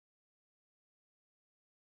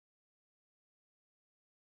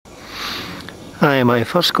Hi, my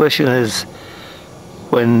first question is,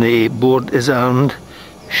 when the board is armed,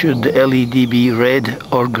 should the LED be red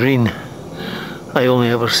or green? I only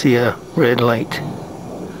ever see a red light.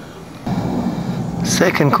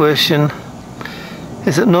 Second question,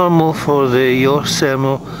 is it normal for the Yaw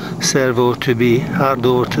Servo to be hard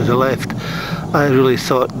over to the left? I really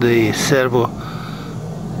thought the servo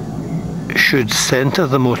should centre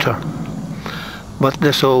the motor, but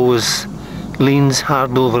this always leans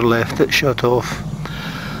hard over left at shut off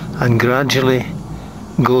and gradually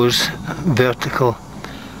goes vertical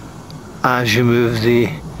as you move the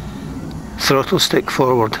throttle stick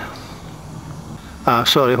forward.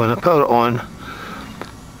 Sorry, when I power it on,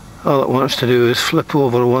 all it wants to do is flip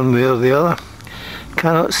over one way or the other.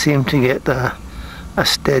 Cannot seem to get a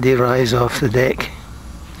steady rise off the deck.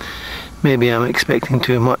 Maybe I'm expecting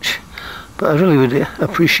too much, but I really would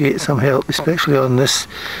appreciate some help, especially on this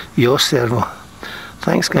Yaw Servo.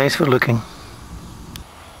 Thanks guys for looking.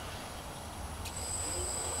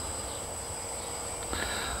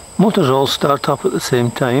 Motors all start up at the same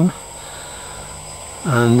time,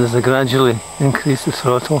 and as I gradually increase the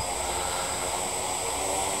throttle,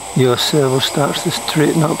 Yaw Servo starts to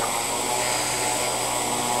straighten up.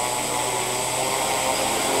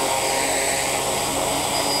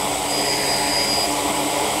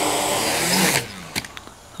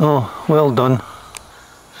 Oh, well done.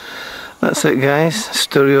 That's it guys,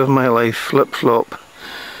 story of my life, flip-flop.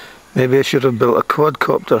 Maybe I should have built a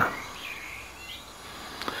quadcopter.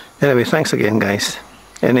 Anyway, thanks again guys.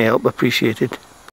 Any help appreciated.